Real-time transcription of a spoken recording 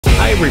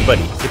Hi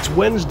everybody, it's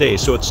Wednesday,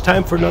 so it's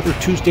time for another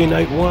Tuesday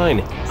night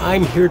wine.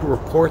 I'm here to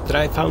report that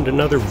I found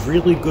another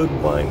really good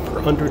wine for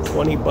under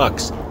 20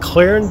 bucks.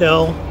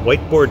 Clarendelle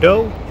White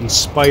Bordeaux,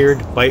 inspired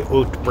by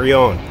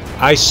Haut-Brion.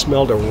 I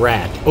smelled a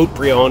rat.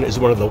 Haut-Brion is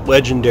one of the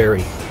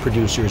legendary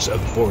producers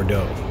of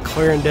Bordeaux.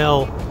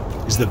 Clarendelle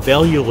is the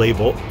value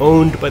label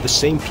owned by the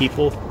same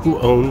people who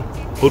own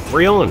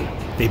Haut-Brion.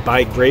 They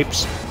buy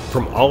grapes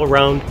from all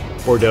around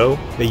Bordeaux.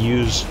 They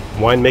use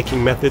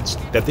winemaking methods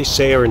that they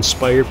say are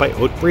inspired by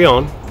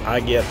Haut-Brion. I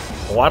get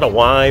a lot of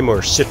lime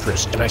or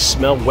citrus, and I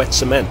smell wet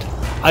cement.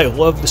 I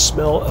love the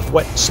smell of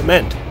wet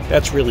cement.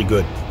 That's really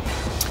good.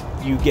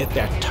 You get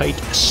that tight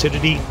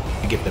acidity,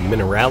 you get the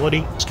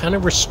minerality. It's kind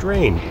of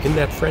restrained in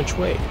that French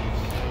way.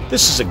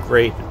 This is a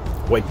great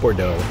white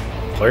Bordeaux.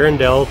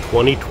 Clarendelle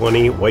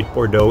 2020 White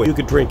Bordeaux. You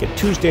could drink it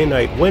Tuesday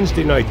night,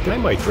 Wednesday night. I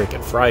might drink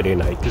it Friday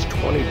night because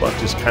 20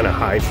 bucks is kind of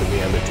high for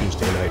me on the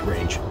Tuesday night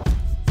range.